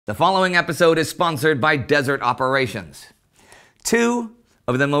The following episode is sponsored by Desert Operations. Two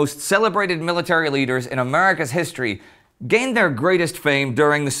of the most celebrated military leaders in America's history gained their greatest fame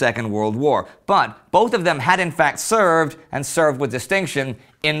during the Second World War, but both of them had in fact served, and served with distinction,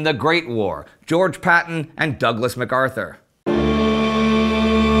 in the Great War: George Patton and Douglas MacArthur.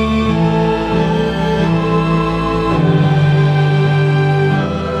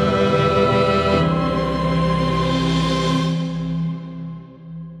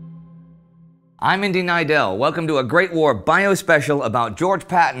 I'm Indy Nidell. Welcome to a Great War bio special about George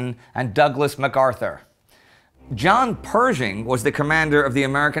Patton and Douglas MacArthur. John Pershing was the commander of the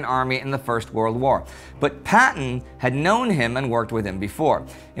American Army in the First World War, but Patton had known him and worked with him before.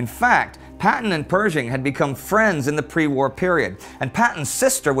 In fact, Patton and Pershing had become friends in the pre-war period, and Patton's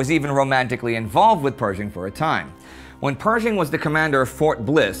sister was even romantically involved with Pershing for a time. When Pershing was the commander of Fort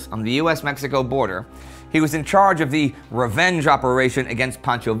Bliss on the US-Mexico border, he was in charge of the revenge operation against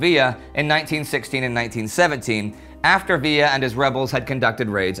Pancho Villa in 1916 and 1917, after Villa and his rebels had conducted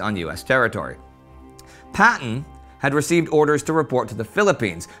raids on US territory. Patton had received orders to report to the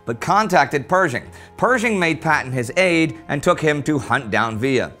Philippines, but contacted Pershing. Pershing made Patton his aide and took him to hunt down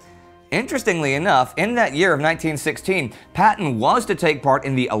Villa. Interestingly enough, in that year of 1916, Patton was to take part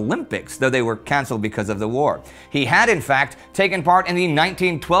in the Olympics, though they were cancelled because of the war. He had, in fact, taken part in the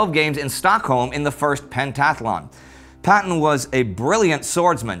 1912 Games in Stockholm in the first pentathlon. Patton was a brilliant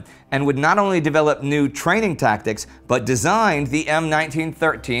swordsman and would not only develop new training tactics, but designed the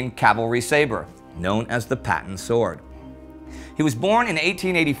M1913 cavalry saber, known as the Patton sword. He was born in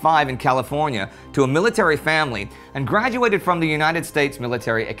 1885 in California to a military family and graduated from the United States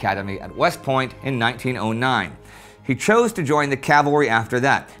Military Academy at West Point in 1909. He chose to join the cavalry after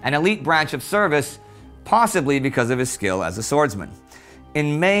that, an elite branch of service, possibly because of his skill as a swordsman.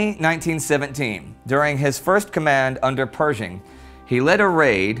 In May 1917, during his first command under Pershing, he led a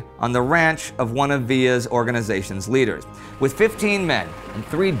raid on the ranch of one of Villa's organization's leaders. With 15 men and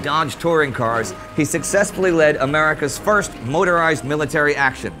 3 Dodge touring cars, he successfully led America's first motorized military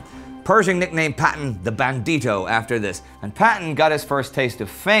action. Pershing nicknamed Patton the Bandito after this, and Patton got his first taste of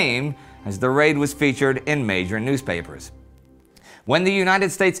fame as the raid was featured in major newspapers. When the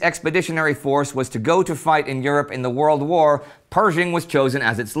United States Expeditionary Force was to go to fight in Europe in the World War, Pershing was chosen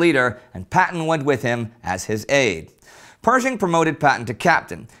as its leader, and Patton went with him as his aide. Pershing promoted Patton to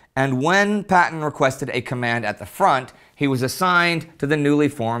captain, and when Patton requested a command at the front, he was assigned to the newly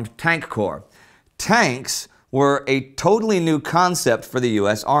formed Tank Corps. Tanks were a totally new concept for the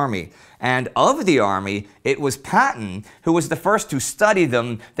US Army, and of the Army, it was Patton who was the first to study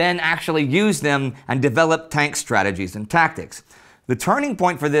them, then actually use them and develop tank strategies and tactics. The turning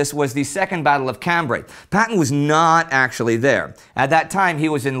point for this was the Second Battle of Cambrai. Patton was not actually there. At that time, he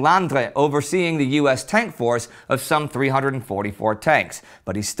was in Landres overseeing the US tank force of some 344 tanks,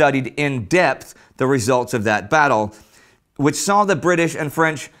 but he studied in depth the results of that battle, which saw the British and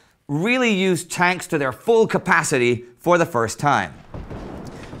French really use tanks to their full capacity for the first time.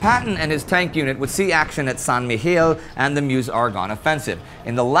 Patton and his tank unit would see action at Saint-Mihiel and the Meuse-Argonnes offensive.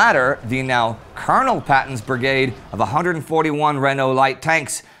 In the latter, the now Colonel Patton's brigade of 141 Renault light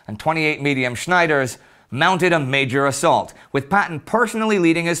tanks and 28 medium Schneiders mounted a major assault, with Patton personally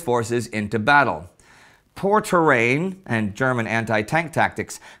leading his forces into battle. Poor terrain and German anti-tank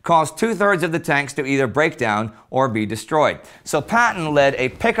tactics caused 2/3 of the tanks to either break down or be destroyed. So Patton led a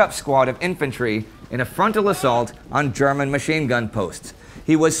pickup squad of infantry in a frontal assault on German machine gun posts.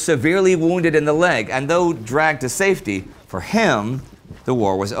 He was severely wounded in the leg, and though dragged to safety, for him, the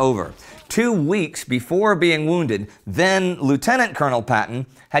war was over. 2 weeks before being wounded, then Lieutenant Colonel Patton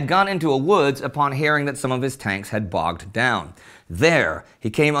had gone into a woods upon hearing that some of his tanks had bogged down. There,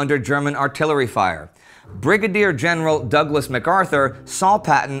 he came under German artillery fire. Brigadier General Douglas MacArthur saw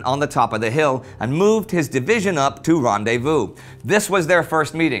Patton on the top of the hill and moved his division up to rendezvous. This was their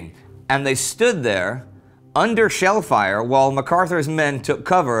first meeting, and they stood there under shell fire while MacArthur's men took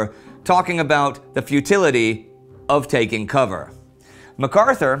cover, talking about the futility of taking cover.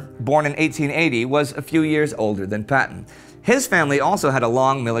 MacArthur, born in 1880, was a few years older than Patton. His family also had a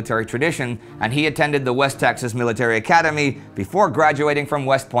long military tradition, and he attended the West Texas Military Academy before graduating from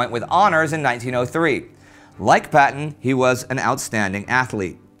West Point with honors in 1903. Like Patton, he was an outstanding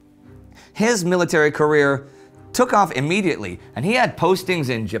athlete. His military career took off immediately, and he had postings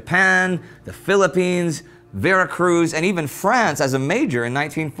in Japan, the Philippines, Veracruz, and even France as a major in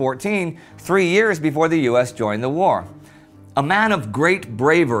 1914, 3 years before the US joined the war. A man of great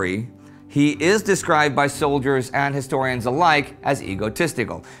bravery, he is described by soldiers and historians alike as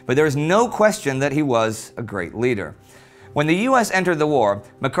egotistical, but there is no question that he was a great leader. When the U.S. entered the war,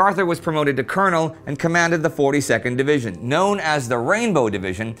 MacArthur was promoted to colonel and commanded the 42nd Division, known as the Rainbow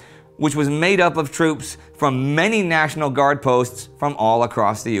Division, which was made up of troops from many National Guard posts from all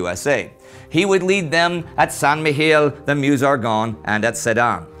across the USA. He would lead them at Saint-Mihiel, the Meuse-Argonnes, and at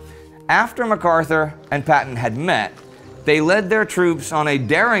Sedan. After MacArthur and Patton had met, they led their troops on a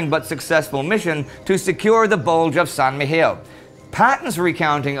daring but successful mission to secure the Bulge of Saint-Mihiel. Patton's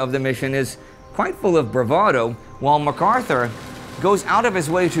recounting of the mission is quite full of bravado, while MacArthur goes out of his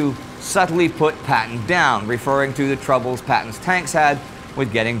way to subtly put Patton down, referring to the troubles Patton's tanks had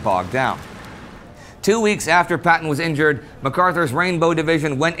with getting bogged down. 2 weeks after Patton was injured, MacArthur's Rainbow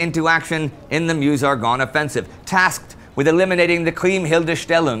Division went into action in the Meuse-Argonnes offensive, tasked with eliminating the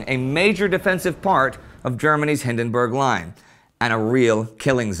Kriemhilde-Stellung, a major defensive part of Germany's Hindenburg Line, and a real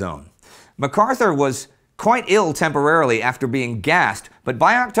killing zone. MacArthur was quite ill temporarily after being gassed, but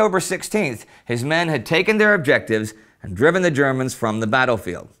by October 16th, his men had taken their objectives and driven the Germans from the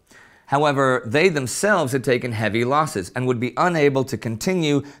battlefield. However, they themselves had taken heavy losses and would be unable to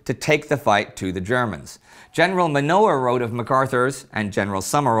continue to take the fight to the Germans. General Manoa wrote of MacArthur's and General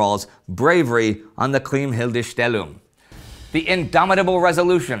Summerall's bravery on the Kriemhilde-Stellung. The indomitable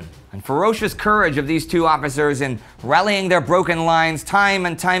resolution and ferocious courage of these two officers in rallying their broken lines time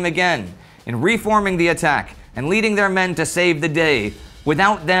and time again, in reforming the attack and leading their men to save the day.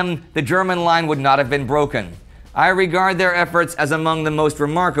 Without them, the German line would not have been broken. I regard their efforts as among the most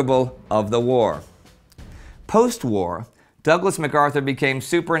remarkable of the war. Post-war, Douglas MacArthur became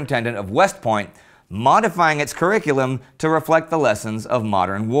superintendent of West Point, modifying its curriculum to reflect the lessons of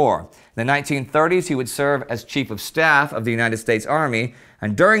modern war. In the 1930s, he would serve as Chief of Staff of the United States Army,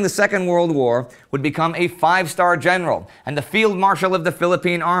 and during the Second World War would become a 5-star general and the Field Marshal of the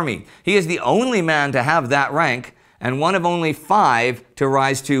Philippine Army. He is the only man to have that rank, and one of only 5 to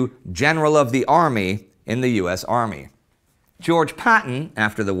rise to General of the Army in the U.S. Army. George Patton,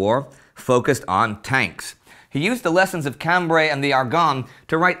 after the war, focused on tanks. He used the lessons of Cambrai and the Argonne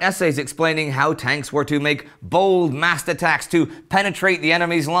to write essays explaining how tanks were to make bold massed attacks to penetrate the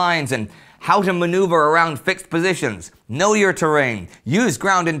enemy's lines and how to maneuver around fixed positions, know your terrain, use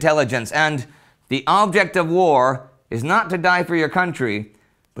ground intelligence, and the object of war is not to die for your country,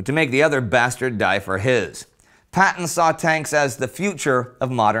 but to make the other bastard die for his. Patton saw tanks as the future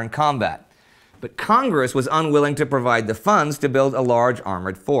of modern combat, but Congress was unwilling to provide the funds to build a large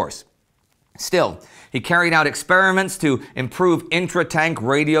armored force. Still, he carried out experiments to improve intra-tank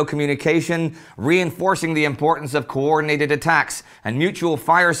radio communication, reinforcing the importance of coordinated attacks and mutual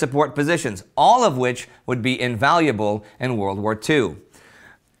fire support positions, all of which would be invaluable in World War II.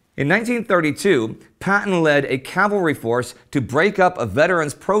 In 1932, Patton led a cavalry force to break up a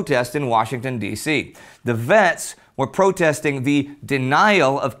veterans' protest in Washington, D.C. The vets were protesting the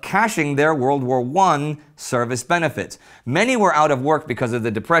denial of cashing their World War I service benefits. Many were out of work because of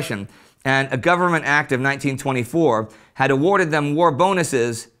the Depression, and a government act of 1924 had awarded them war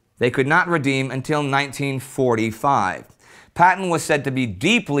bonuses they could not redeem until 1945. Patton was said to be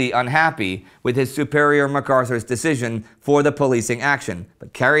deeply unhappy with his superior MacArthur's decision for the policing action,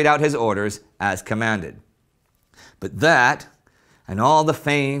 but carried out his orders as commanded. But that, and all the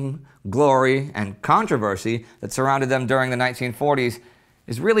fame, glory, and controversy that surrounded them during the 1940s,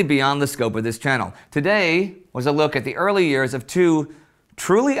 is really beyond the scope of this channel. Today was a look at the early years of two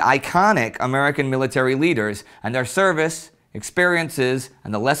truly iconic American military leaders and their service, experiences,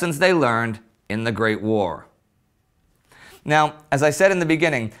 and the lessons they learned in the Great War. Now, as I said in the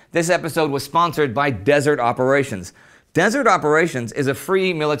beginning, this episode was sponsored by Desert Operations. Desert Operations is a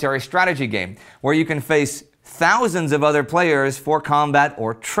free military strategy game where you can face thousands of other players for combat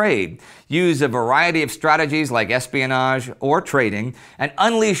or trade, use a variety of strategies like espionage or trading, and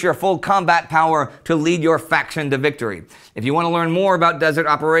unleash your full combat power to lead your faction to victory. If you want to learn more about Desert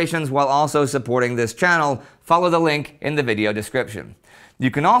Operations while also supporting this channel, follow the link in the video description. You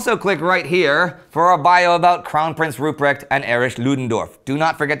can also click right here for our bio about Crown Prince Ruprecht and Erich Ludendorff. Do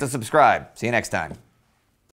not forget to subscribe. See you next time.